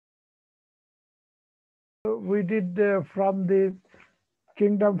we did from the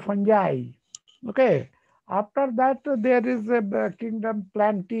kingdom fungi. Okay. After that, there is a kingdom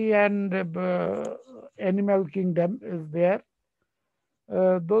plantae and animal kingdom is there.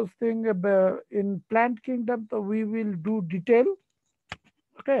 Those things in plant kingdom, we will do detail.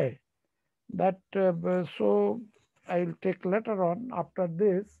 Okay. That so I will take later on after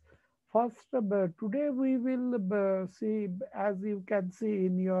this. First, today we will see, as you can see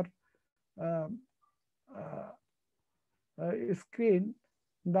in your um, uh, screen,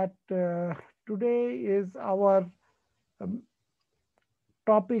 that today is our um,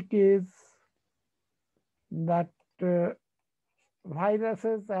 topic is that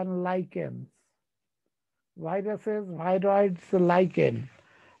viruses and lichens. Viruses, viroids, lichen.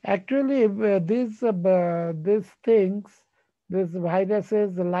 Actually, these things, these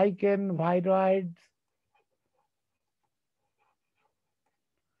viruses, lichen, viroids,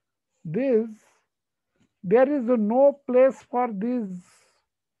 this there is no place for this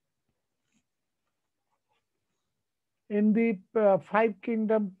in the five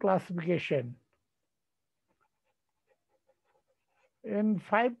kingdom classification. In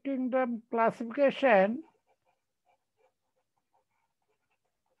five kingdom classification,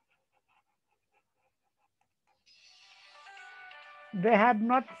 they have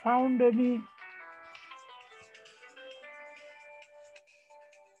not found any.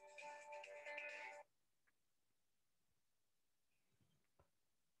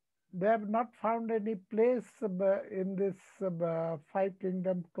 They have not found any place in this five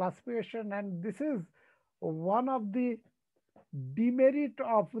kingdom classification, and this is one of the demerit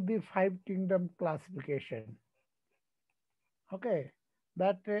of the five kingdom classification. Okay,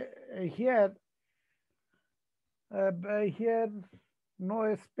 that here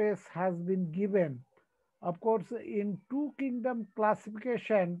no space has been given. Of course, in two kingdom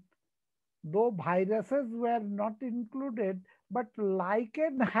classification, though viruses were not included, but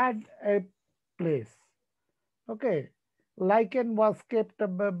lichen had a place. Okay, lichen was kept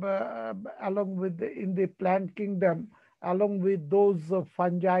along with in the plant kingdom, along with those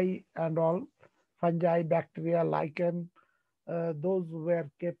fungi and all, fungi, bacteria, lichen. Those were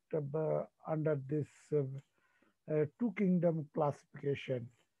kept under this two kingdom classification.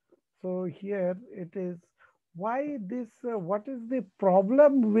 So here it is. Why this? What is the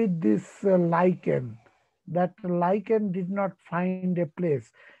problem with this lichen? That lichen did not find a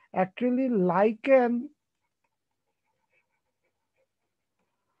place. Actually, lichen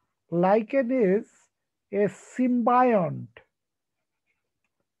is a symbiont.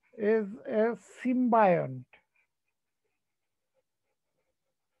 Is a symbiont.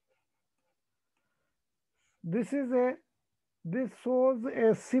 This is a this shows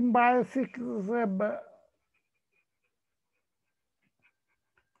a symbiotic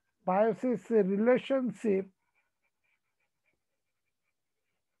biosis relationship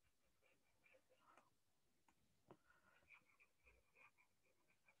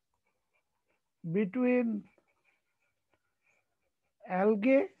between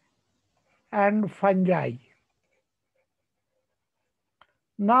algae and fungi.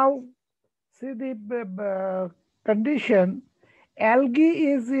 Now, see the condition.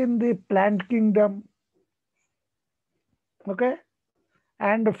 Algae is in the plant kingdom, okay,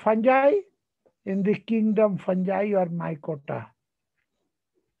 and fungi in the kingdom fungi or mycota,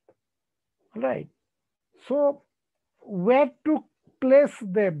 right? So, where to place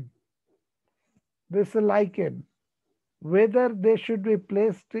them? This lichen, whether they should be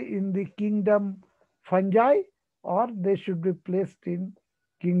placed in the kingdom fungi or they should be placed in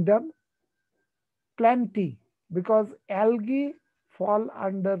kingdom plantae, because algae fall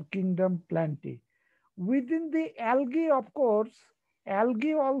under kingdom plantae. Within the algae, of course,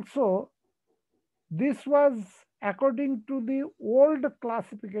 algae also, this was according to the old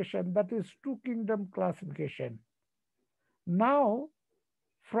classification, that is two kingdom classification. Now,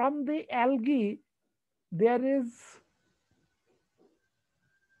 from the algae, there is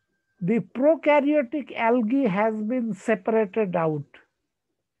the prokaryotic algae has been separated out.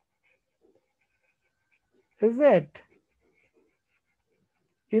 Is it?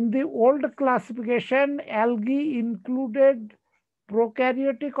 In the old classification, algae included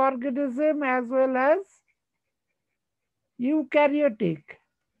prokaryotic organism as well as eukaryotic.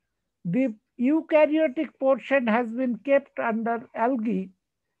 The eukaryotic portion has been kept under algae,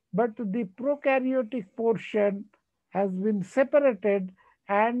 but the prokaryotic portion has been separated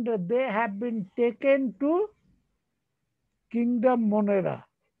and they have been taken to kingdom Monera.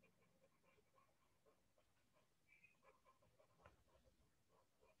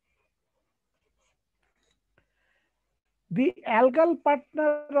 The algal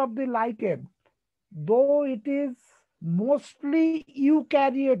partner of the lichen though it is mostly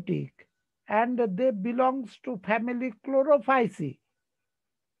eukaryotic and they belongs to family Chlorophyceae,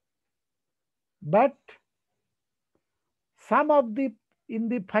 but some of the in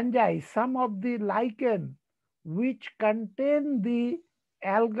the fungi, some of the lichen which contain the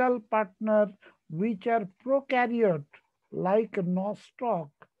algal partner which are prokaryote like nostoc,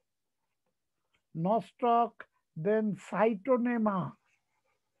 then cytonema.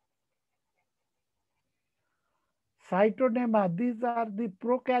 These are the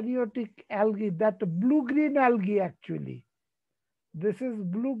prokaryotic algae, that blue-green algae actually. This is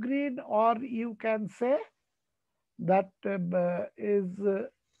blue-green, or you can say that is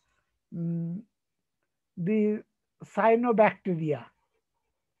mm, the cyanobacteria.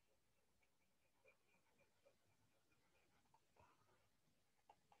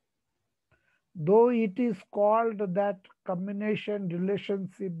 Though it is called that combination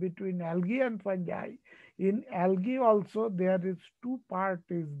relationship between algae and fungi, in algae also there is two part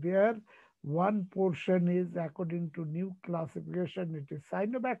is there. One portion is according to new classification, it is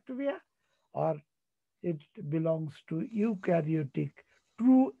cyanobacteria, or it belongs to eukaryotic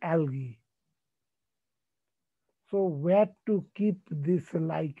true algae. So where to keep this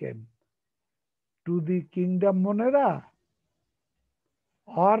lichen? To the kingdom Monera,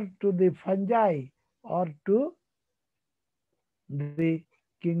 or to the fungi, or to the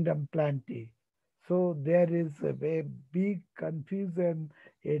kingdom Plantae? So there is a very big confusion,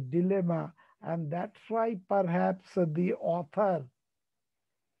 a dilemma, and that's why perhaps the author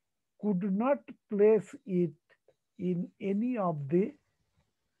could not place it in any of the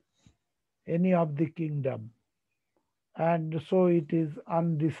kingdom, and so it is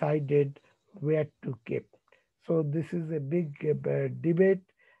undecided where to keep. So this is a big debate,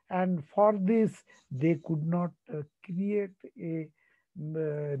 and for this they could not create a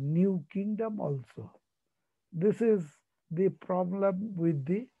new kingdom also. This is the problem with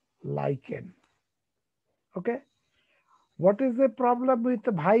the lichen. Okay, what is the problem with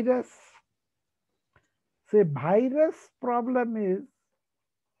the virus? Say virus problem is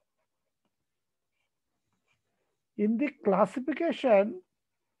in the classification.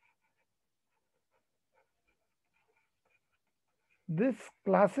 This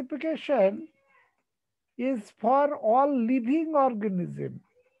classification is for all living organism.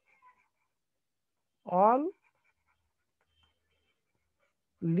 All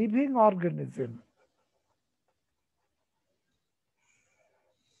living organism.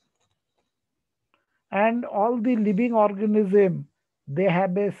 And all the living organism, they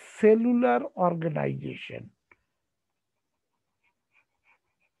have a cellular organization.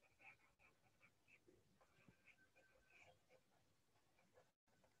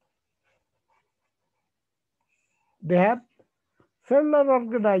 They have cellular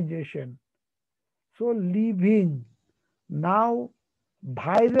organization. So living. Now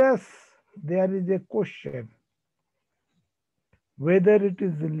virus, there is a question whether it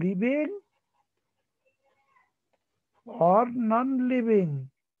is living or non-living.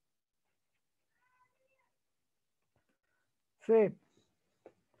 Say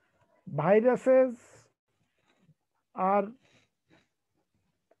viruses are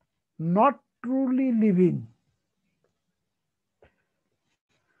not truly living.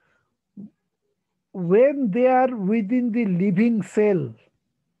 When they are within the living cell,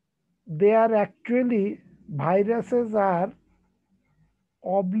 they are actually, viruses are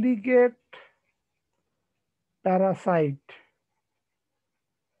obligate parasite.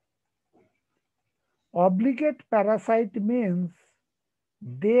 Obligate parasite means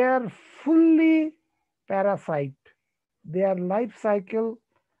they are fully parasite. Their life cycle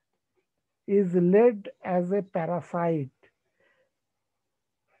is led as a parasite.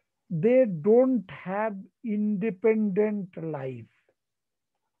 They don't have independent life.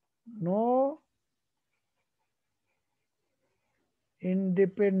 No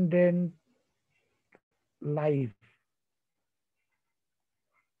independent life.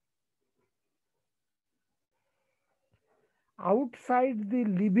 Outside the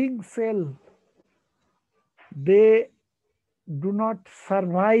living cell, they do not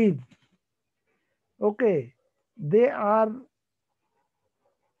survive. Okay, they are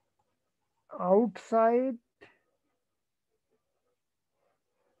outside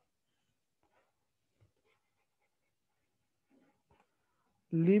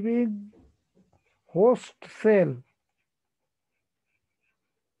living host cell.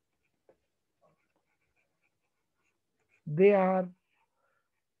 They are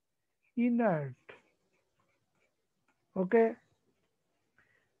inert. Okay,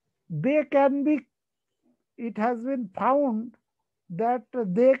 they can be, it has been found that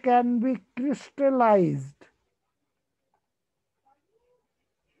they can be crystallized.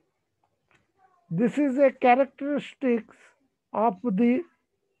 This is a characteristic of the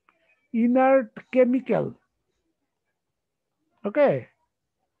inert chemical, okay,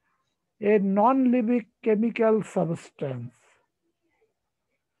 a non-living chemical substance.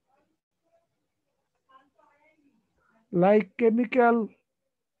 Like chemical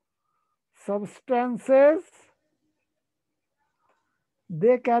substances,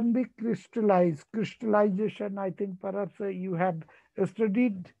 they can be crystallized. Crystallization, I think perhaps you have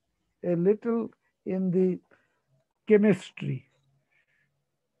studied a little in the chemistry.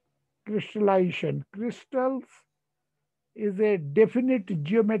 Crystallization. Crystals is a definite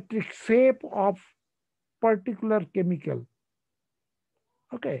geometric shape of particular chemical.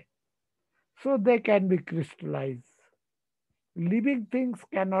 Okay. So they can be crystallized. Living things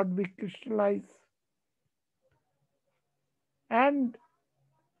cannot be crystallized. And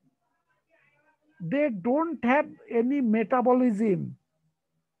they don't have any metabolism.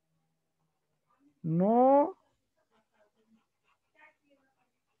 No,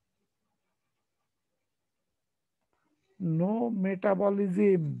 no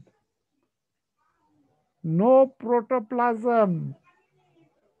metabolism. No protoplasm.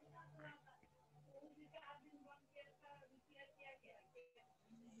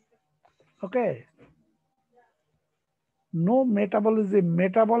 Okay. No metabolism.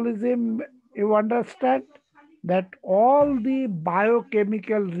 Metabolism, you understand that all the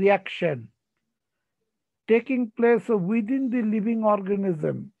biochemical reaction taking place within the living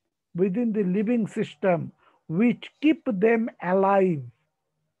organism, within the living system, which keep them alive.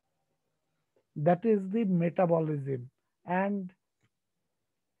 That is the metabolism. And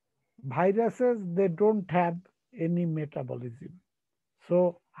viruses, they don't have any metabolism.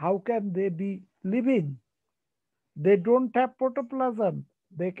 So how can they be living? They don't have protoplasm.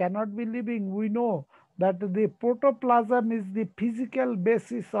 They cannot be living. We know that the protoplasm is the physical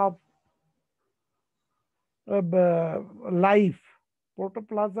basis of life.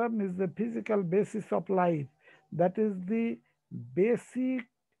 Protoplasm is the physical basis of life. That is the basic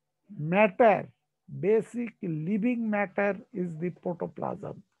matter. Basic living matter is the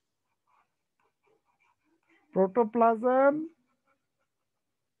protoplasm. Protoplasm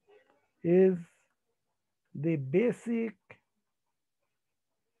is the basic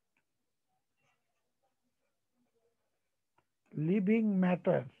living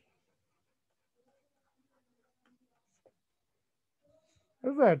matter.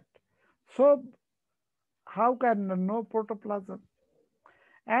 Is it? So how can no protoplasm?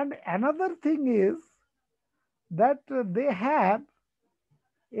 And another thing is that they have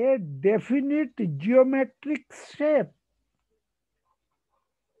a definite geometric shape.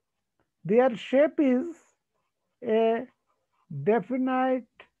 Their shape is a definite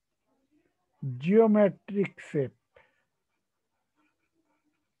geometric shape.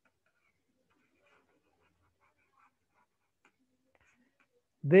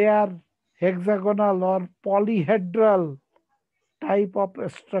 They are hexagonal or polyhedral type of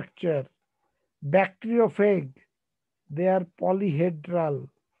structure. Bacteriophage, they are polyhedral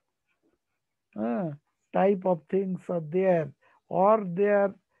type of things are there, or they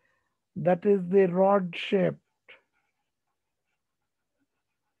are, that is the rod shape.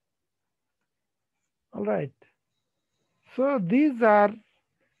 All right. So these are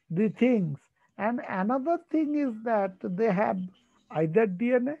the things. And another thing is that they have either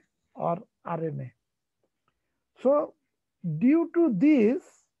DNA or RNA. So due to this,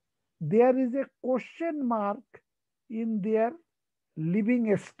 there is a question mark in their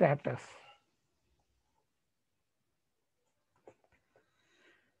living status.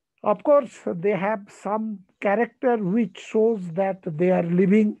 Of course, they have some character which shows that they are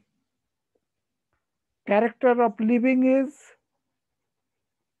living. Character of living is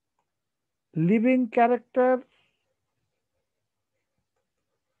living character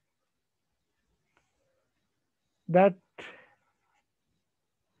that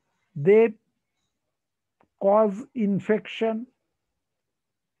they cause infection,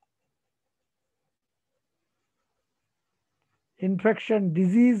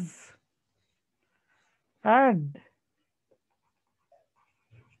 disease, and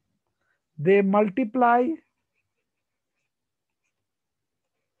they multiply.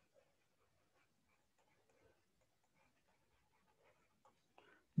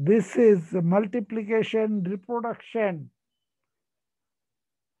 This is multiplication, reproduction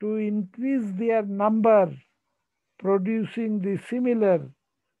to increase their number, producing the similar.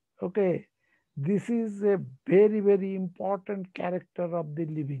 Okay, this is a very, very important character of the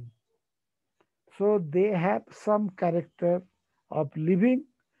living. So they have some character of living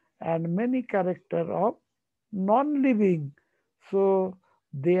and many character of non-living. So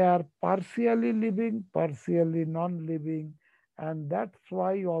they are partially living, partially non-living, and that's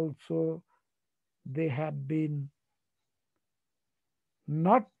why also they have been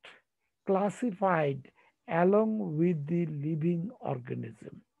not classified along with the living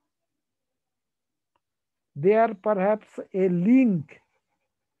organism. They are perhaps a link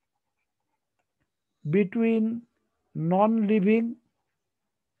between non-living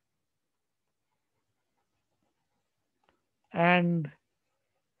and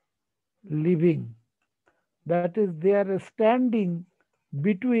living. That is, they are standing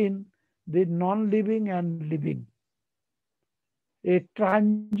between the non-living and living, a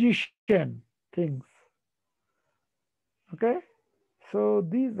transition things. Okay, so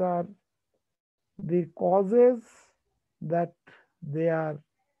these are the causes that they are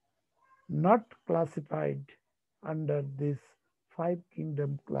not classified under this five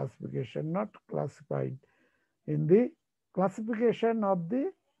kingdom classification, not classified in the classification of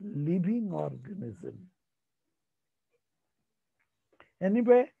the living organism.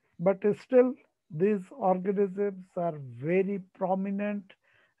 Anyway, but still these organisms are very prominent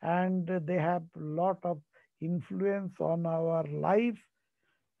and they have a lot of influence on our life.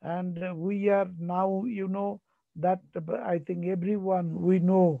 And we are now, that I think everyone we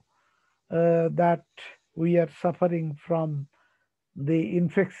know that we are suffering from the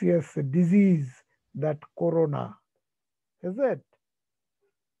infectious disease that corona, is it?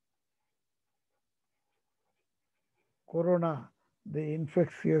 Corona, the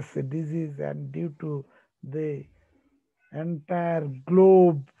infectious disease, and due to the entire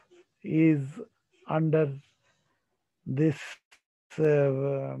globe is under this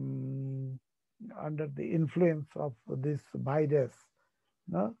under the influence of this virus,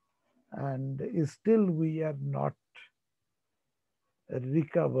 no? And still we are not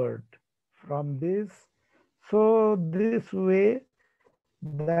recovered from this. So this way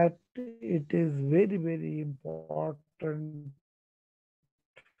that it is very, very important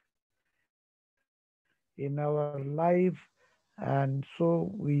in our life, and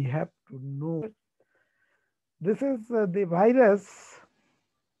so we have to know about this. This is the virus.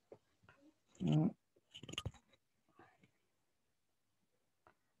 Mm,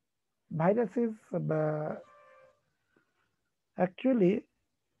 Virus is actually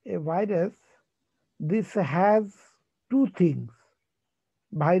a virus. This has two things.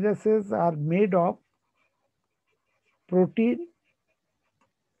 Viruses are made of protein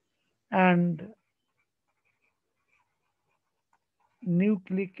and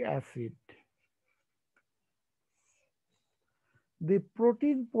nucleic acid. The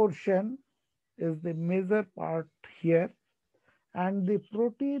protein portion is the major part here, and the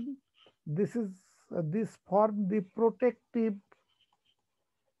protein, this form the protective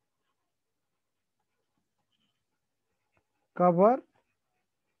cover.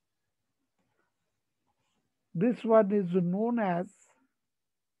 This one is known as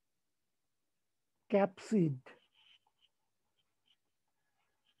capsid.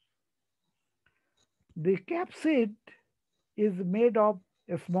 The capsid is made of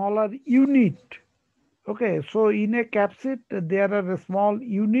a smaller unit. Okay, so in a capsid there are a small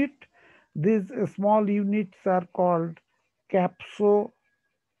unit. These small units are called capsomeres.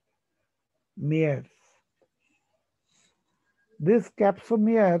 These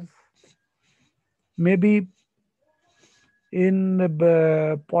capsomeres may be in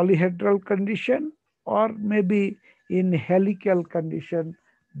polyhedral condition or maybe in helical condition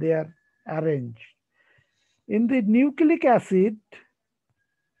they are arranged. In the nucleic acid,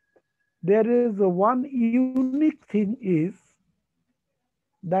 there is one unique thing is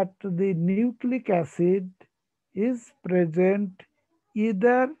that the nucleic acid is present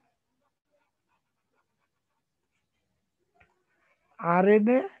either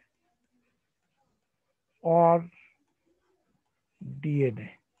RNA or DNA.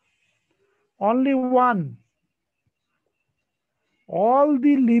 Only one. All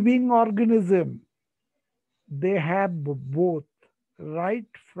the living organism, they have both, right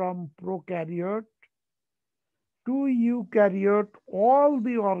from prokaryote to eukaryote. All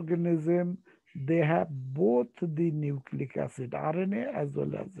the organism, they have both the nucleic acid, RNA as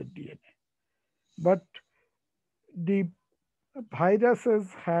well as the DNA. But the viruses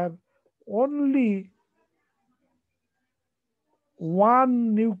have only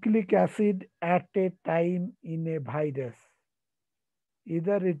one nucleic acid at a time in a virus.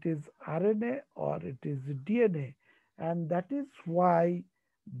 Either it is RNA or it is DNA. And that is why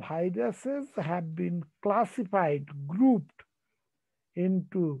viruses have been classified, grouped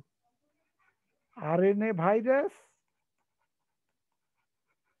into RNA virus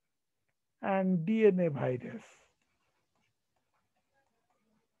and DNA virus.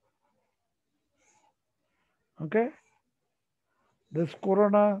 Okay, this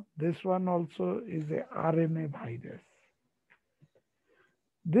corona, this one also is a RNA virus.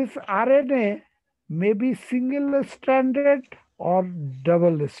 This RNA may be single stranded or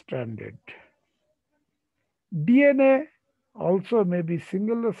double stranded. DNA also may be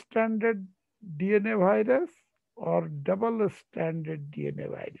single stranded DNA virus or double stranded DNA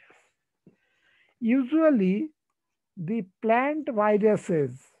virus. Usually, the plant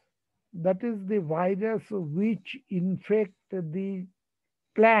viruses, that is the virus which infect the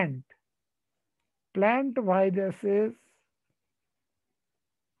plant, plant viruses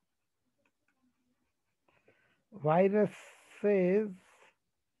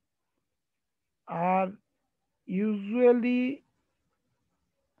are usually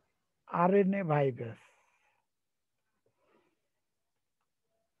RNA virus.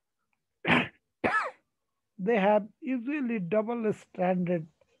 They have usually double stranded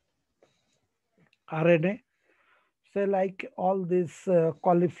RNA. Say like all this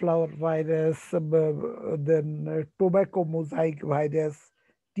cauliflower virus, then tobacco mosaic virus,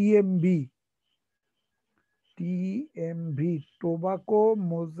 TMV, TMV, tobacco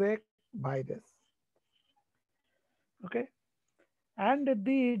mosaic virus. Okay, and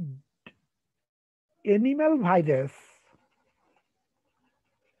the animal virus,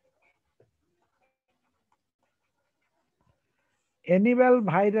 animal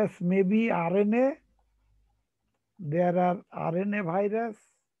virus may be RNA. There are RNA virus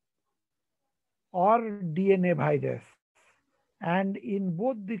or DNA virus, and in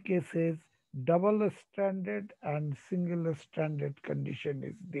both the cases, double stranded and single stranded condition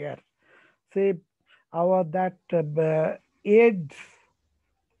is there. Say our that AIDS,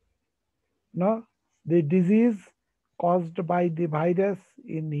 no, the disease caused by the virus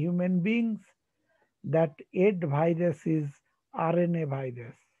in human beings, that AIDS virus is RNA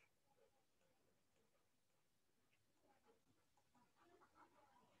virus.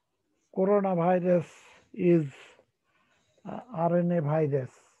 Coronavirus is RNA virus.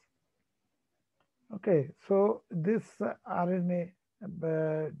 Okay, so this RNA,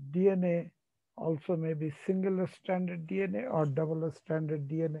 DNA also may be single stranded DNA or double stranded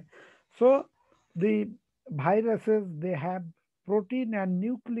DNA. So the viruses, they have protein and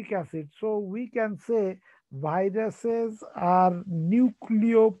nucleic acid. So we can say viruses are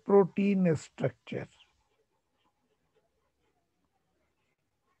nucleoprotein structure.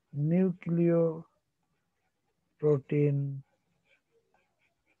 Nucleoprotein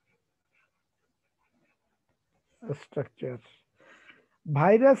structures.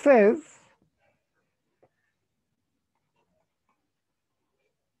 Viruses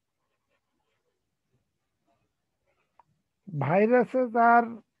viruses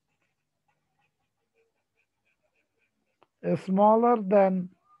are smaller than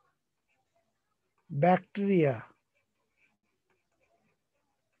bacteria.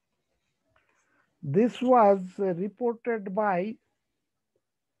 This was reported by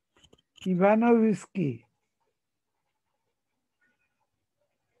Ivanovsky.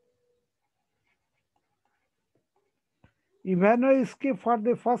 Ivanovsky, for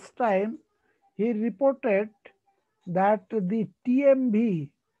the first time, he reported that the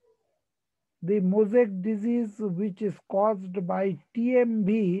TMV, the mosaic disease which is caused by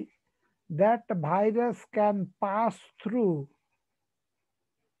TMV, that virus can pass through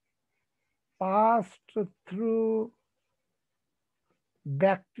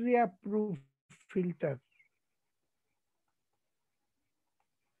bacteria proof filter.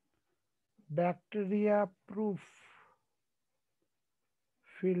 Bacteria proof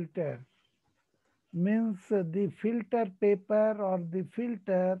filter means the filter paper or the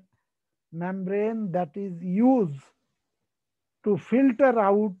filter membrane that is used to filter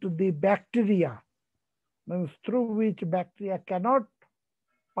out the bacteria, means through which bacteria cannot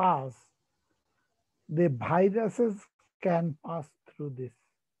pass. The viruses can pass through this.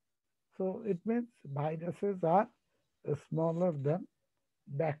 So it means viruses are smaller than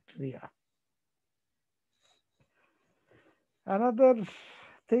bacteria. Another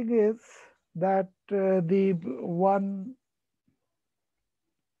thing is that the one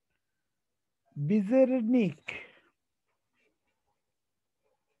Bizarnik,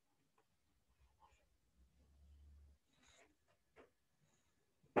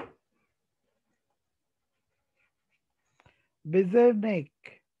 Bizarnik,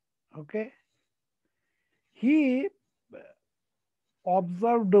 okay, he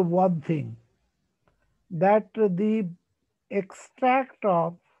observed one thing, that the extract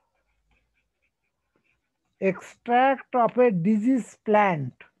of a disease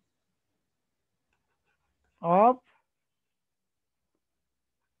plant of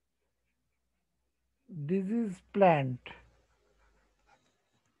disease plant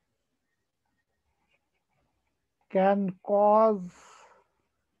can cause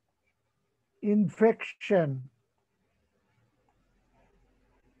infection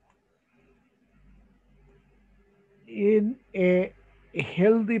in a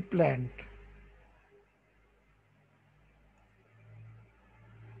healthy plant.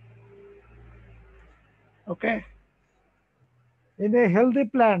 Okay. In a healthy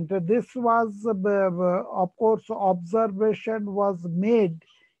plant, this was, of course, observation was made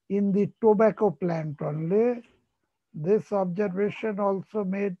in the tobacco plant only. This observation also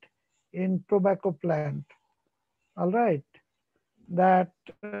made in tobacco plant. All right, that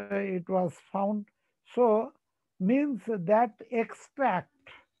it was found. So means that extract,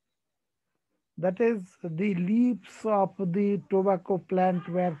 that is the leaves of the tobacco plant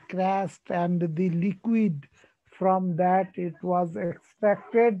were crushed and the liquid from that it was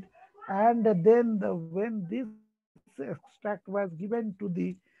extracted, and then when this extract was given to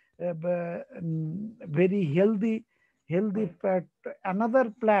the very healthy another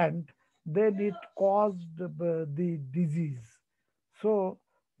plant, then it caused the disease. So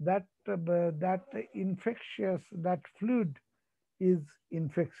that that infectious, that fluid is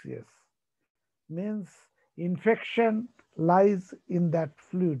infectious, means infection lies in that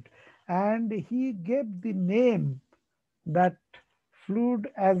fluid, and he gave the name that fluid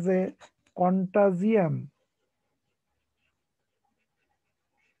as a contagium,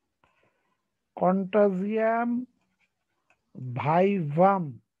 contagium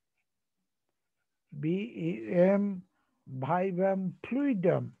vivum, bem vivum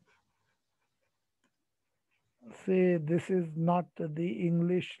fluidum. See, this is not the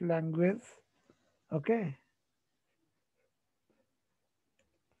English language. Okay,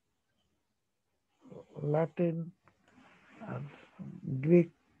 Latin, uh,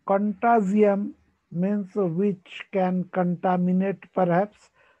 Greek. Contagium means which can contaminate perhaps.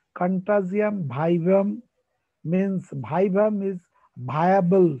 Contagium vivum means vivum is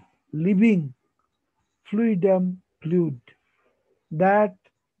viable, living, fluidum, fluid. That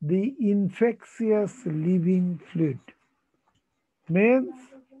the infectious living fluid means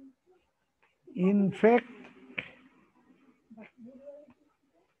infect,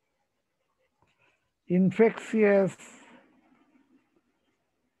 infectious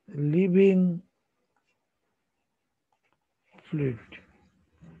living fluid.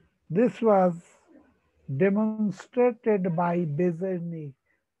 This was demonstrated by Bezerni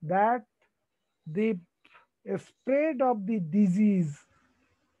that the spread of the disease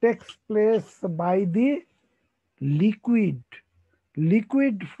takes place by the liquid,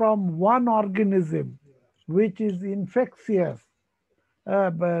 liquid from one organism which is infectious,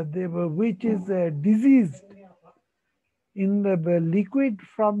 which is diseased, in the liquid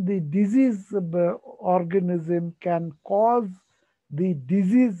from the disease organism can cause the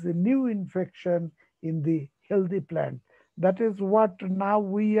disease, new infection in the healthy plant. That is what now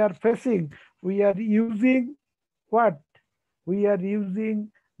we are facing. We are using what? We are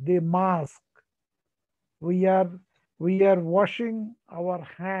using the mask. We are we are washing our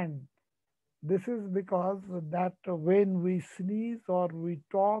hand. This is because that when we sneeze or we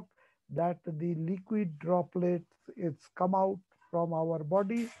talk, that the liquid droplets it's come out from our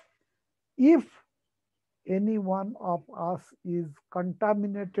body. If any one of us is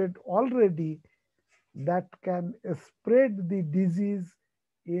contaminated already, that can spread the disease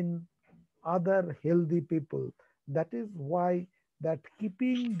in other healthy people. That is why that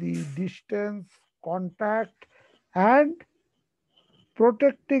keeping the distance, contact, and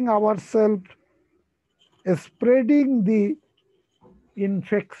protecting ourselves, spreading the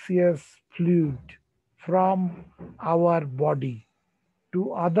infectious fluid from our body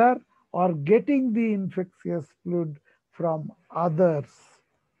to other, or getting the infectious fluid from others.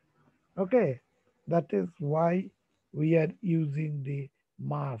 Okay, that is why we are using the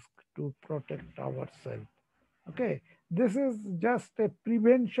mask to protect ourselves. Okay, this is just a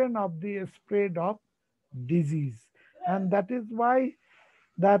prevention of the spread of disease, and that is why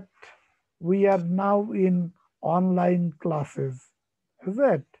that we are now in online classes. Is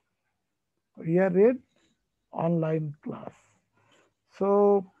it? We are in online class.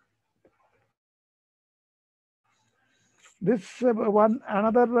 So this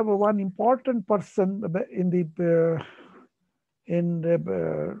another one important person in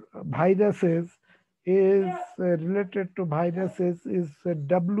the viruses is related to viruses is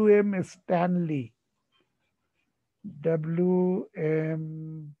W.M. Stanley.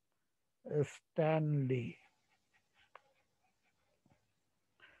 W.M. Stanley.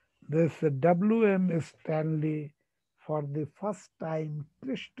 This W.M. Stanley for the first time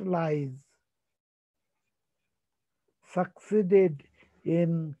succeeded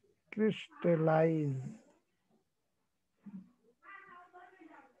in crystallize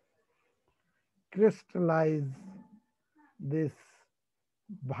this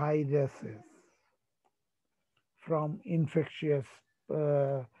viruses from infectious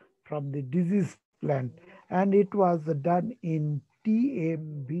from the disease plant, and it was done in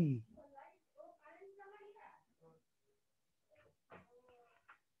TMB.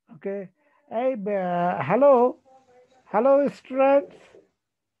 Okay. Hey, hello, hello, students.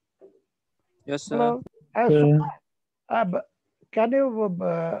 Yes, sir. Hello. So, Sir, can you?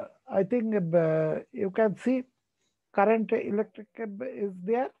 I think you can see current electric is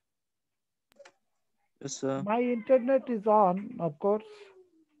there. Yes, sir. My internet is on, of course.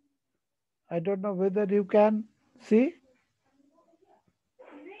 I don't know whether you can see.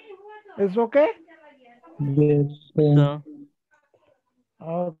 It's okay. yes, Yes, sir. sir.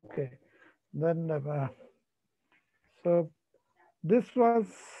 Okay. Then so this was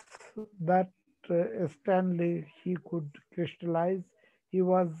that Stanley he could crystallize. He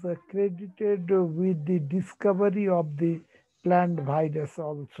was credited with the discovery of the plant virus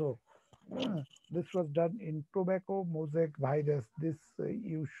also. This was done in tobacco mosaic virus. This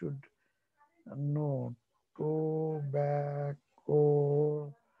you should know. Tobacco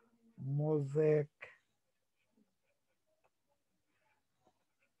mosaic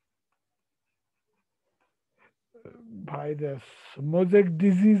virus, mosaic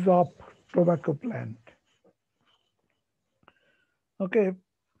disease of tobacco plant. Okay,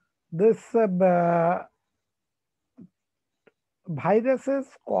 this viruses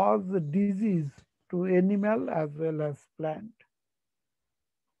cause disease to animal as well as plant.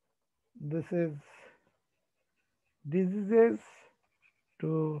 This is diseases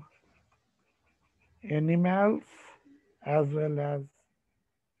to animals as well as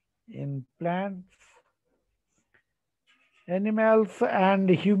in plants, animals and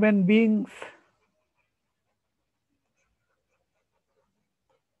human beings.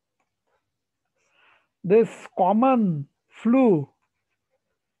 This common flu,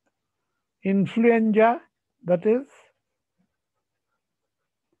 influenza, that is,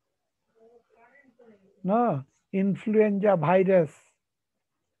 no, influenza virus,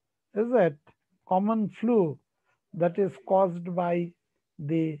 is it? Common flu that is caused by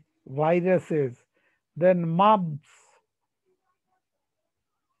the viruses. Then mumps,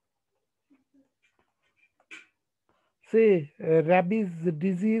 say rabies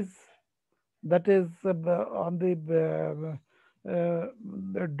disease that is on the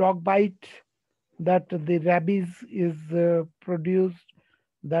dog bite that the rabies is produced,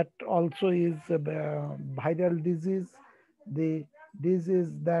 that also is a viral disease. The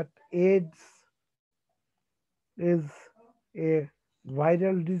disease that AIDS is a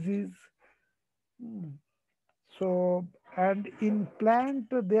viral disease. Mm. So, and in plant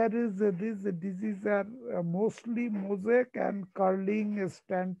there is these diseases are mostly mosaic and curling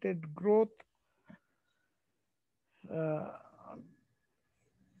stunted growth. Uh,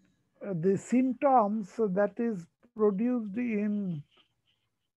 the symptoms that is produced in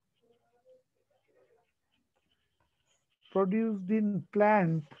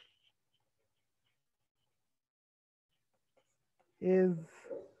plant is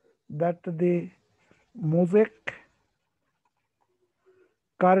that the mosaic,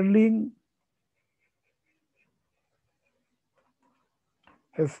 curling,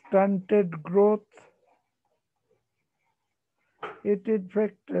 stunted growth. It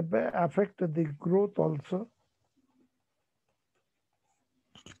affect the growth also,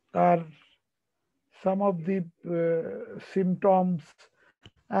 are some of the symptoms,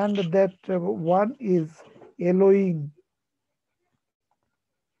 and that one is yellowing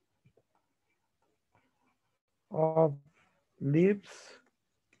of leaves,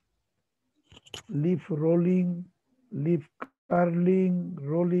 leaf rolling, leaf curling,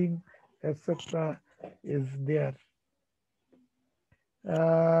 rolling, etc. is there.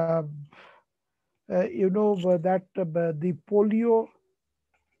 Uh, you know that the polio,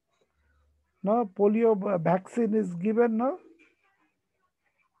 no, polio vaccine is given, no,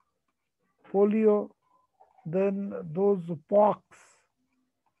 polio. Then those pox,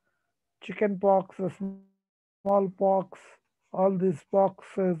 chicken pox, smallpox, all these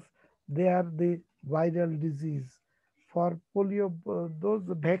poxes, they are the viral disease. For polio, those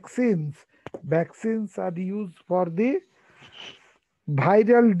vaccines are used for the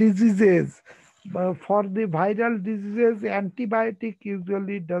viral diseases. For the viral diseases, antibiotic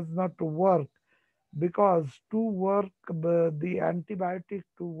usually does not work. because to work the antibiotic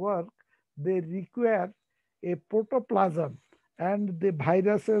to work, they require a protoplasm, and the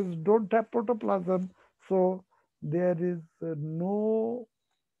viruses don't have protoplasm, so there is no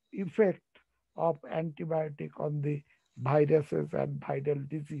effect of antibiotic on the viruses and viral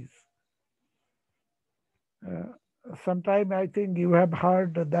disease. Uh, Sometime I think you have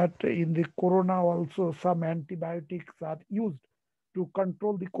heard that in the corona also some antibiotics are used to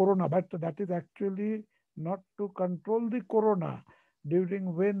control the corona, but that is actually not to control the corona.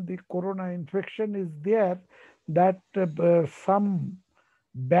 During when the corona infection is there, that some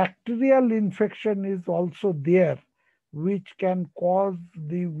bacterial infection is also there, which can cause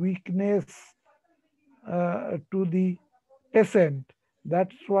the weakness to the patient.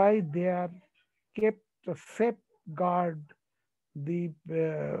 That's why they are kept to safeguard the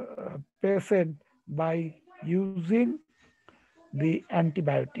patient by using the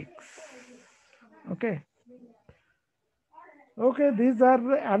antibiotics. Okay. Okay, these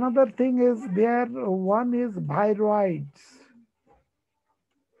are another thing is there. One is viroids.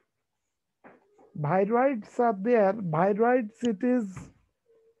 Viroids are there. Viroids, it is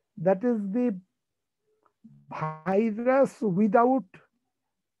that is the virus without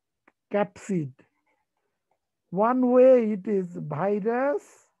capsid. One way it is virus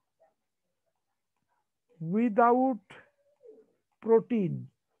without protein.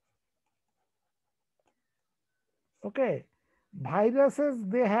 Okay, viruses,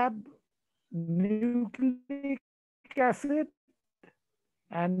 they have nucleic acid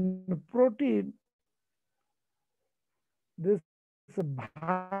and protein. This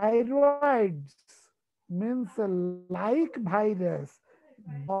viroids means like virus,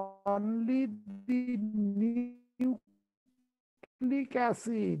 only the nucleic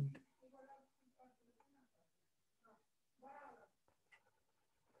acid.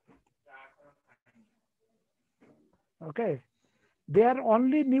 Okay, they are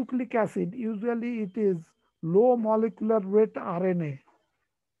only nucleic acid. Usually it is low molecular weight RNA.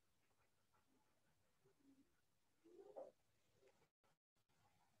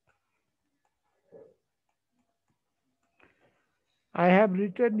 I have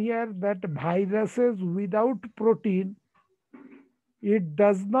written here that viruses without protein, it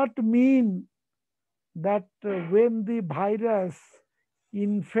does not mean that when the virus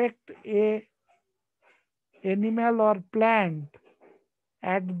infect a animal or plant,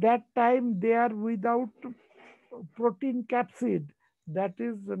 at that time they are without protein capsid. That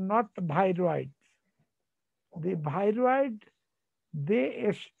is not viroids. The viroid,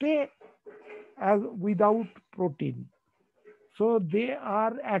 they stay as without protein. So they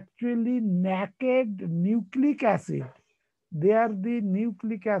are actually naked nucleic acid. They are the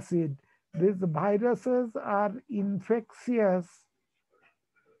nucleic acid. These viruses are infectious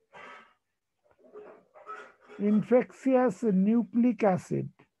nucleic acid,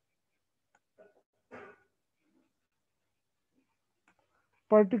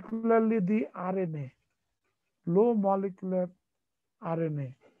 particularly the RNA, low molecular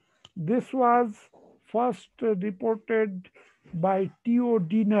RNA. This was first reported by Theo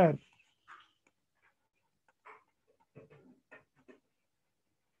Dinner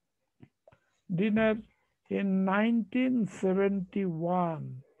in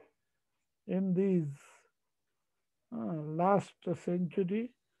 1971 in this last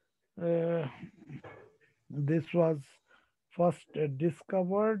century. Uh, this was first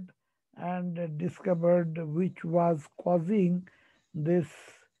discovered and discovered which was causing this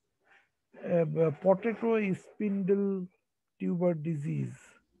potato spindle tuber disease.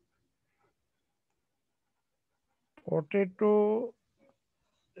 Potato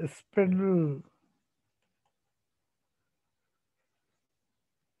spindle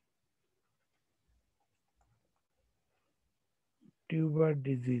tuber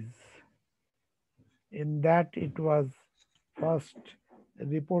disease. In that it was first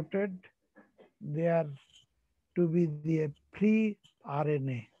reported there to be the free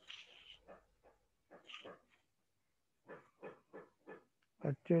RNA.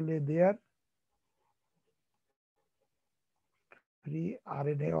 Actually, there free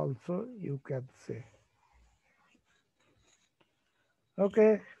RNA also you can say.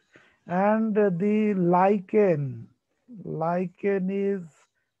 Okay, and the lichen is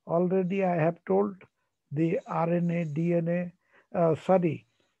already I have told the RNA, DNA. Sorry,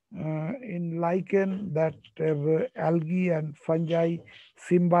 in lichen that algae and fungi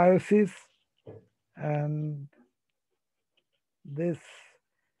symbiosis, and this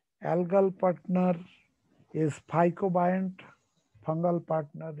algal partner is phycobiont, fungal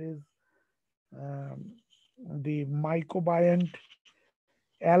partner is um, the mycobiont,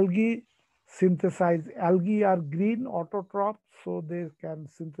 algae synthesize. Algae are green autotrophs, so they can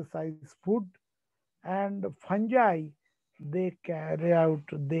synthesize food. And fungi, they carry out,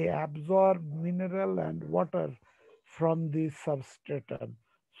 they absorb mineral and water from the substratum.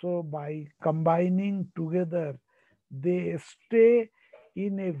 So by combining together, they stay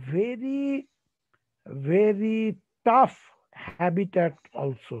in a very, very tough habitat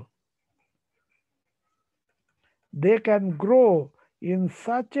also. They can grow in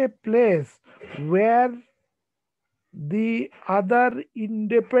such a place where the other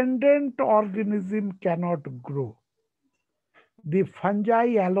independent organism cannot grow. The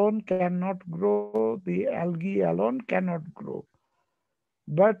fungi alone cannot grow, the algae alone cannot grow.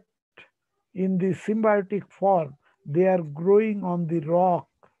 But in the symbiotic form, they are growing on the rock,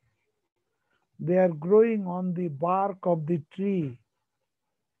 they are growing on the bark of the tree,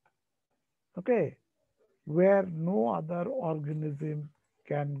 okay, where no other organism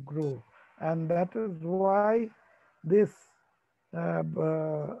can grow. And that is why this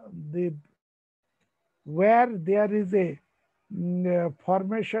the where there is a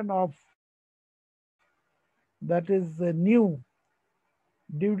formation of that is new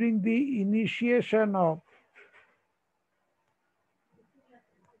during the initiation of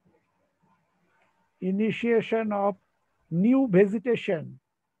new vegetation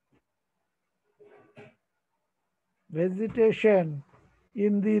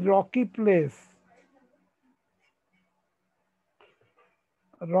in the rocky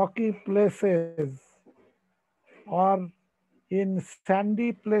places or in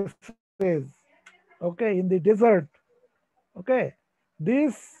sandy places, okay, in the desert, okay,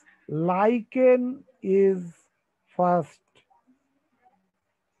 this lichen is first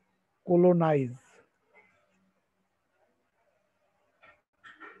colonize.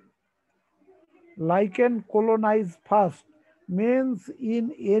 Lichen colonize first means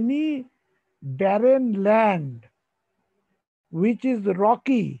in any barren land which is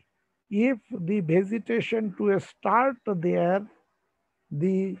rocky, if the vegetation to start there,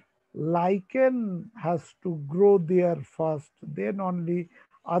 the lichen has to grow there first, then only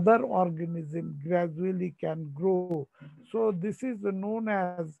other organism gradually can grow. So this is known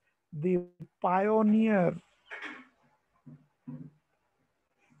as the pioneer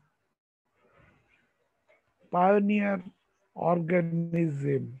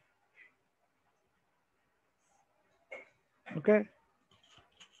organism. Okay.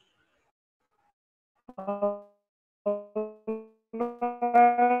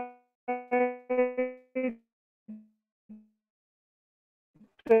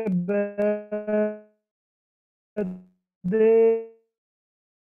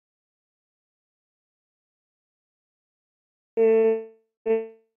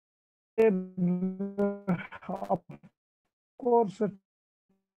 Of course,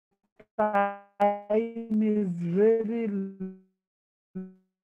 time is very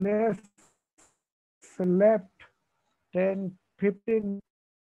less left, 10, 15.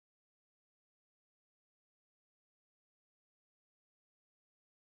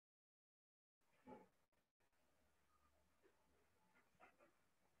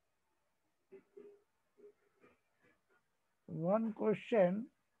 One question,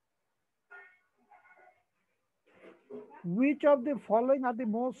 which of the following are the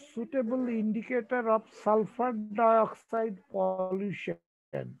most suitable indicator of sulfur dioxide pollution?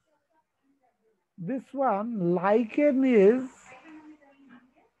 This one, lichen is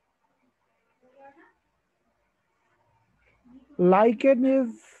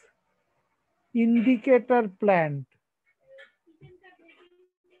indicator plant.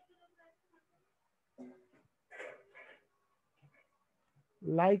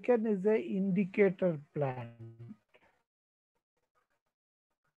 Lichen is a indicator plant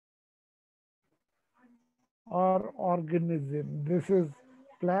or organism. This is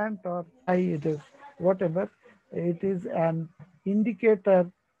plant or it is whatever. It is an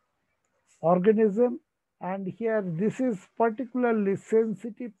indicator organism, and here this is particularly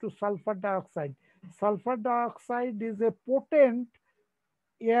sensitive to sulfur dioxide. Sulfur dioxide is a potent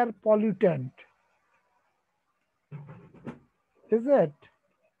air pollutant. Is it?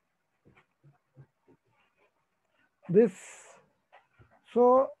 This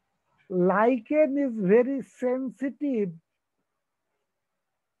so lichen is very sensitive.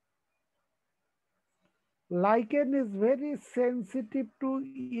 Lichen is very sensitive to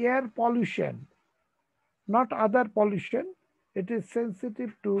air pollution, not other pollution. It is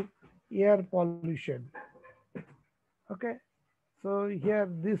sensitive to air pollution. Okay. So here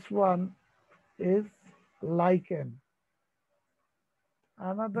this one is lichen.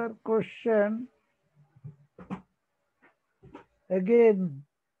 Another question again,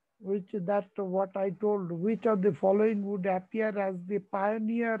 which that what I told, which of the following would appear as the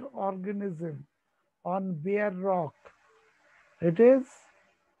pioneer organism on bare rock? It is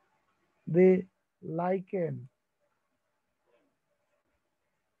the lichen.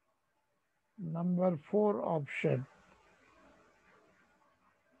 Number 4 option.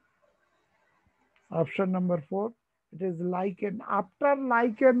 Option number 4. It is lichen. After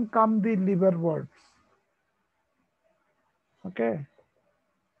lichen come the liverworts. Okay.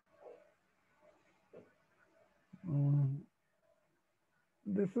 Mm.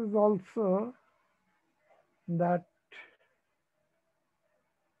 This is also that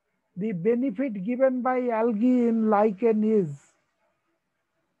the benefit given by algae in lichen is,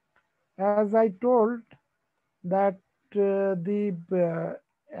 as I told, that the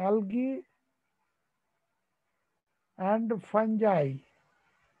algae and fungi,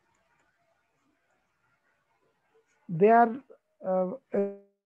 they are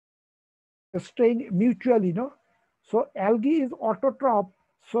staying mutually, so algae is autotroph,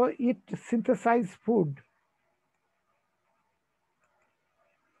 so it synthesize food,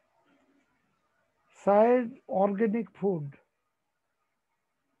 side organic food.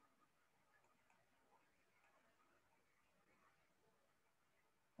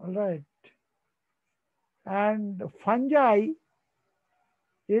 All right. And fungi,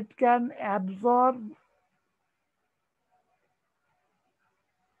 it can absorb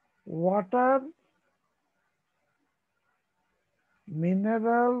water,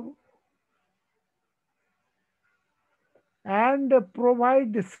 mineral, and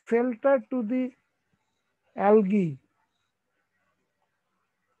provide shelter to the algae.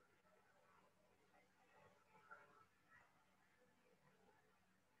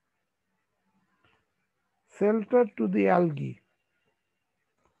 Shelter to the algae.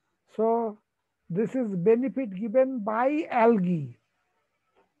 So this is benefit given by algae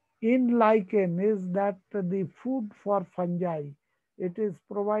in lichen is that the food for fungi. It is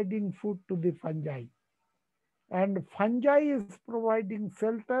providing food to the fungi. And fungi is providing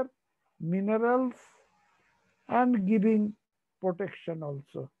shelter, minerals, and giving protection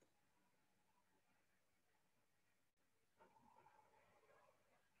also.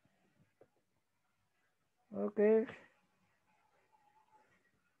 Okay.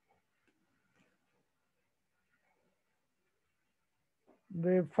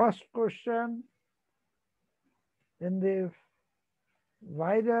 The first question in the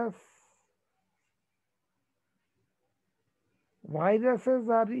virus. Viruses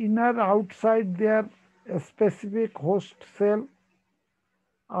are inner outside their specific host cell,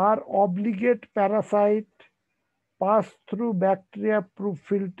 are obligate parasite, pass through bacteria proof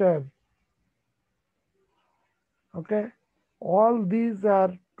filter. Okay, all these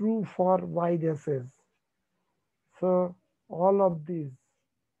are true for viruses. So all of these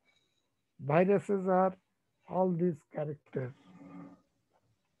viruses are all these characters.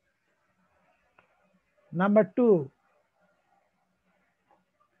 Number 2,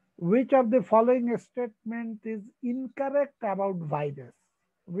 which of the following statement is incorrect about virus?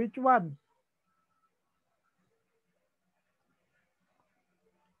 Which one?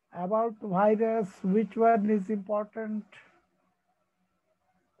 About virus, which one is important?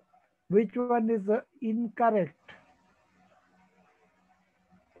 Which one is incorrect?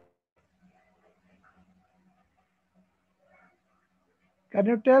 Can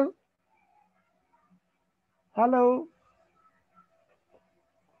you tell? Hello?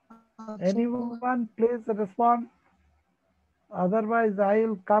 Anyone, please respond. Otherwise,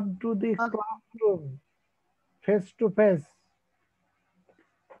 I'll come to the classroom face to face.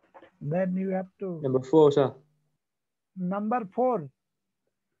 Then you have to. Number 4, sir. Number 4.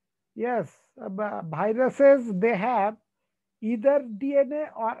 Yes, viruses, they have either DNA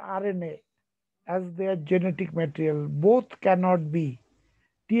or RNA as their genetic material. Both cannot be.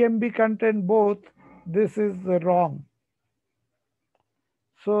 TMB contain both. This is wrong.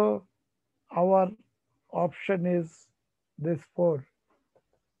 So our option is this 4.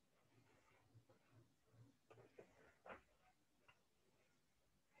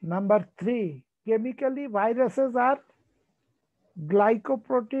 Number 3, chemically viruses are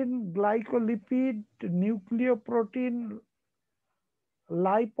glycoprotein, glycolipid, nucleoprotein,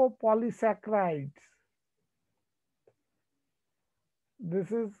 lipopolysaccharides.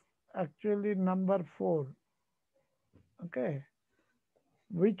 This is actually number 4. Okay.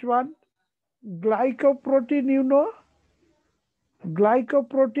 Which one? Glycoprotein, you know?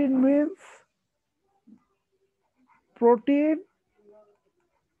 Glycoprotein means protein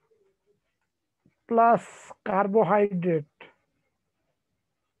plus carbohydrate.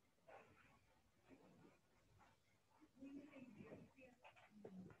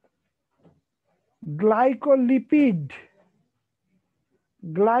 Glycolipid.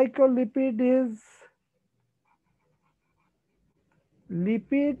 Glycolipid is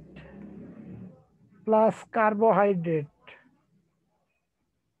lipid plus carbohydrate.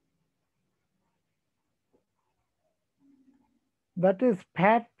 That is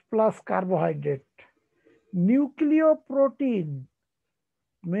fat plus carbohydrate. Nucleoprotein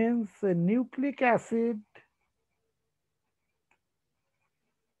means nucleic acid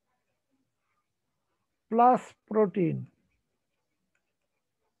plus protein.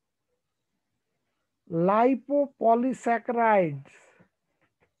 Lipopolysaccharides.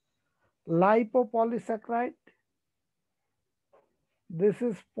 Lipopolysaccharide. This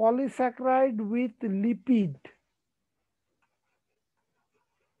is polysaccharide with lipid.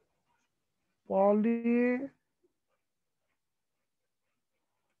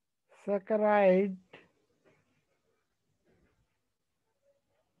 Polysaccharide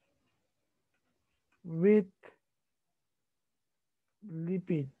with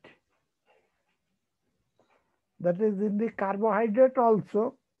lipid. That is in the carbohydrate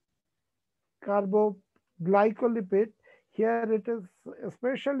also, glycolipid. Here it is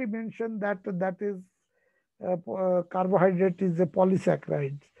especially mentioned that that is carbohydrate is a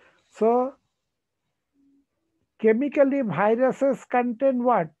polysaccharide. So chemically viruses contain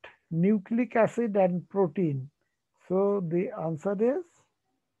what? Nucleic acid and protein. So the answer is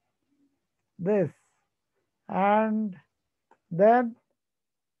this. And then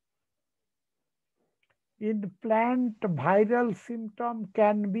in plant viral symptom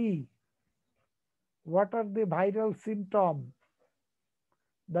can be, what are the viral symptoms?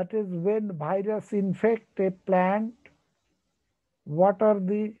 That is when virus infect a plant, what are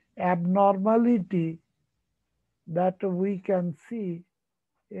the abnormality that we can see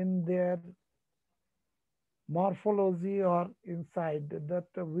in their morphology or inside that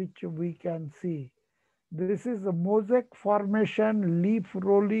which we can see. This is a mosaic formation, leaf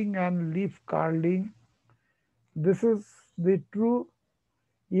rolling and leaf curling. This is the true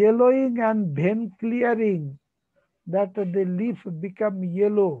yellowing and vein clearing, that the leaf become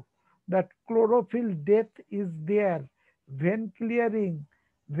yellow, that chlorophyll death is there. Vein clearing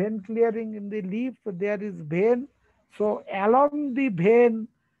in the leaf, there is vein. So along the vein,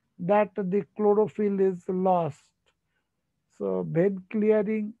 that the chlorophyll is lost. So vein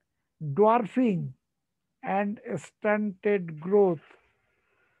clearing, dwarfing and stunted growth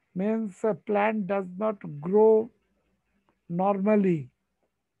means a plant does not grow normally.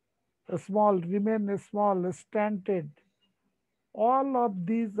 Small, remain small, stunted. All of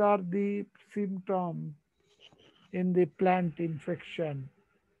these are the symptoms in the plant infection.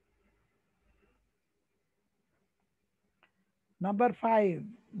 Number 5,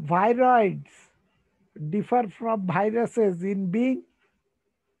 viroids differ from viruses in being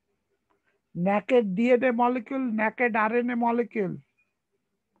naked DNA molecule, naked RNA molecule.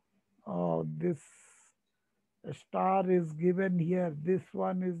 Oh, this star is given here. This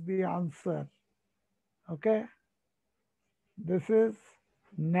one is the answer. Okay. This is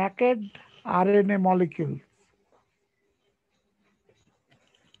naked RNA molecule.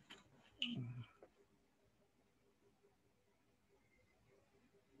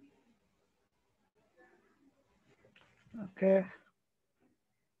 Okay.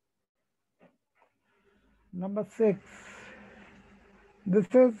 Number 6. This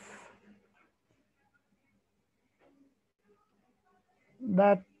is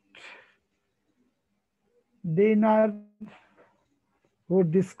that Dana who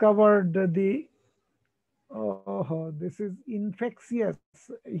discovered the, oh, this is infectious.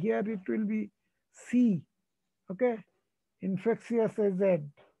 Here it will be C. Okay. Infectious agent.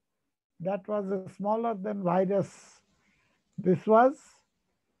 That was a smaller than virus. This was,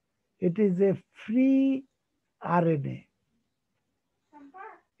 it is a free RNA.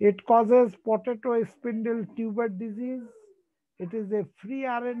 It causes potato spindle tuber disease. It is a free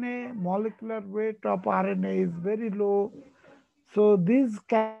RNA. Molecular weight of RNA is very low. So these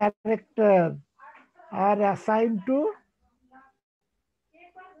characters are assigned to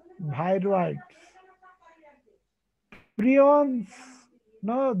viroids. Prions,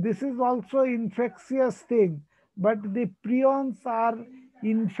 no, this is also infectious thing, but the prions are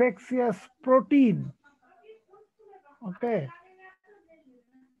infectious protein. Okay.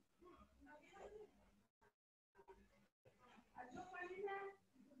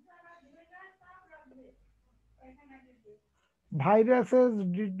 Viruses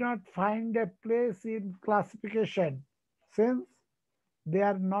did not find a place in classification since they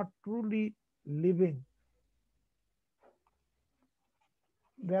are not truly living.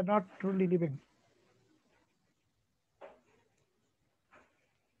 They are not truly living.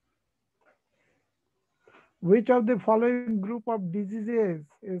 Which of the following group of diseases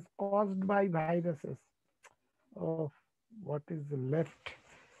is caused by viruses? Oh, what is left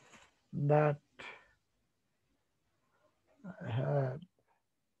that had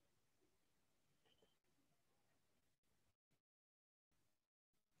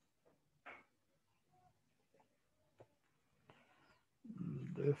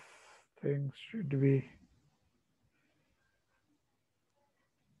this thing should be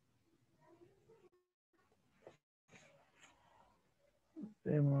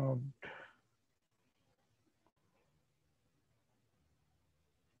removed.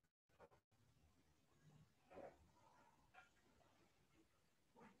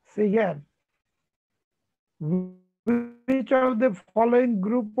 See here, which of the following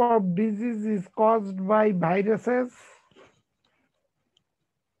group of disease is caused by viruses?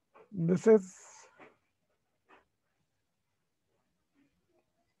 This is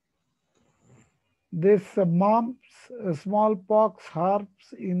this mumps, smallpox,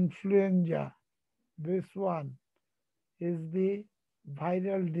 herpes, influenza. This one is the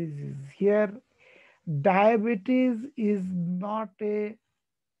viral disease. Here, diabetes is not a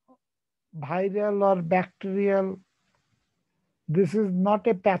viral or bacterial. This is not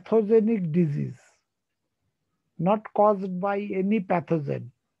a pathogenic disease, not caused by any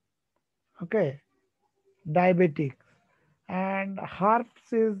pathogen. Okay, diabetic. And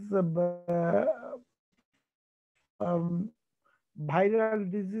herpes is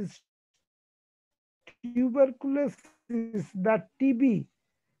viral disease. Tuberculosis, that TB,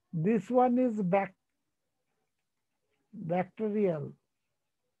 this one is bacterial.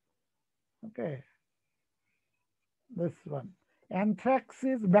 Okay, this one. Anthrax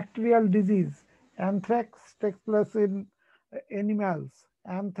is bacterial disease. Anthrax takes place in animals.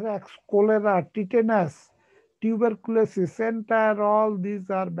 Anthrax, cholera, tetanus, tuberculosis, entire, all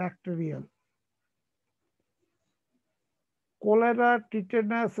these are bacterial. Cholera,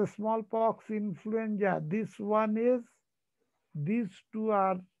 tetanus, smallpox, influenza, this one is, these two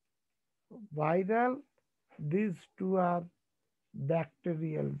are viral, these two are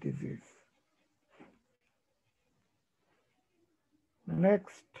bacterial disease.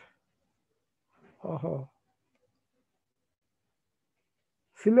 Next, oh,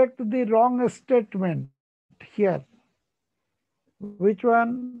 select the wrong statement here. Which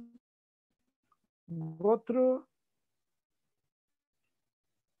one? Go through.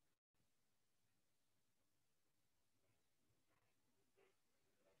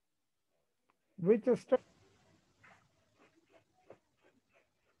 Which statement?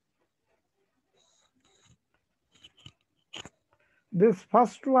 This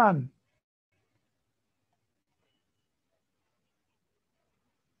first one.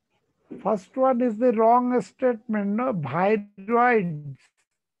 First one is the wrong statement. No, viroids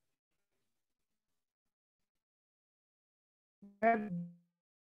were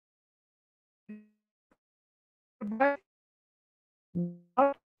by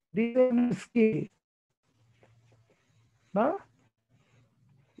not Dynasty. No?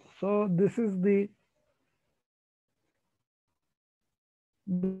 So this is the,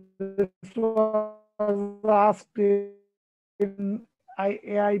 this was asked in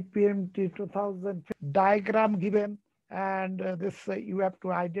AIPMT 2015. Diagram given, and this you have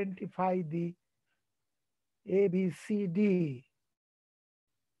to identify the A, B, C, D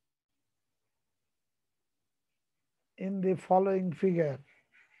in the following figure.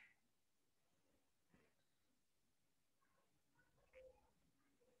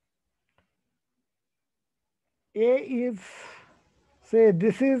 A is, say,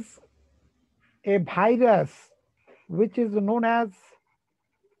 this is a virus which is known as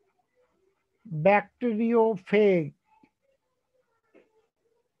bacteriophage.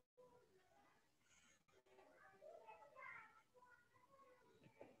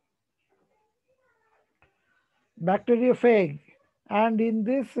 Bacteriophage. And in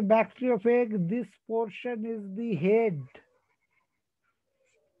this bacteriophage, this portion is the head.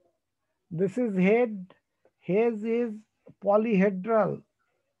 This is head. His is polyhedral,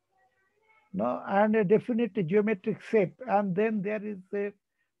 no, and a definite geometric shape. And then there is a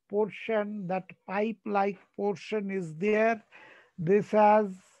portion, that pipe-like portion is there. This has,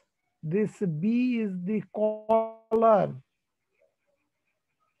 this B is the collar.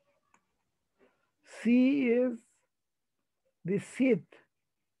 C is the sheath.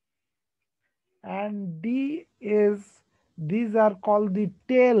 And D is, these are called the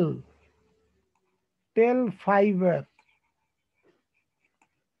tail fiber.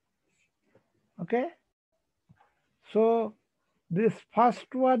 Okay. So this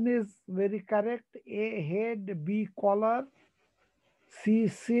first one is very correct. A, head, B, collar, C,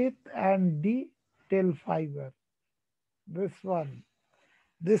 sheath, and D, tail fiber. This one.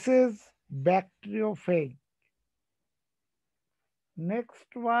 This is bacteriophage.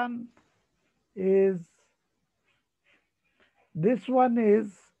 Next one is, this one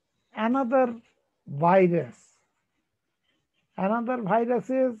is another virus. Another virus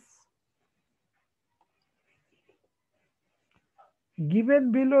is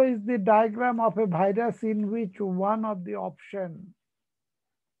given below is the diagram of a virus in which one of the option,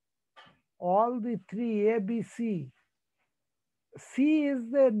 all the three A, B, C. C is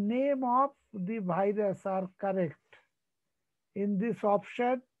the name of the virus are correct. In this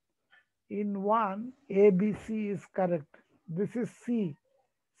option, in one, A, B, C is correct. This is C.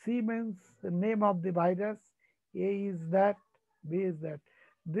 C means the name of the virus. A is that, B is that.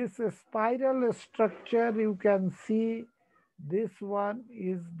 This spiral structure you can see, this one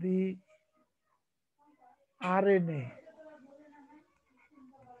is the RNA.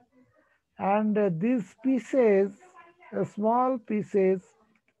 And these pieces, small pieces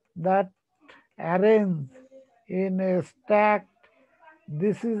that arrange in a stack,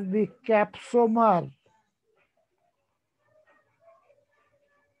 this is the capsomer.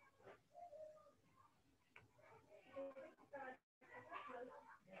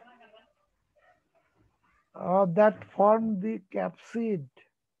 That form the capsid.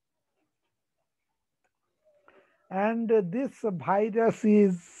 And this virus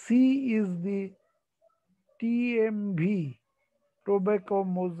is, C is the TMV, tobacco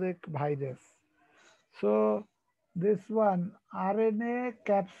mosaic virus. So this one, RNA,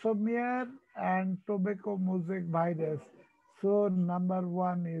 capsomer, and tobacco mosaic virus. So number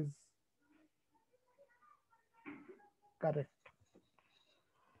one is correct.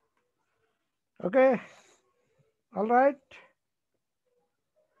 Okay, all right.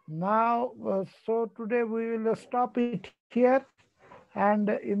 Now, so today we will stop it here, and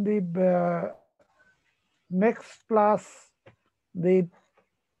in the next class, the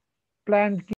plant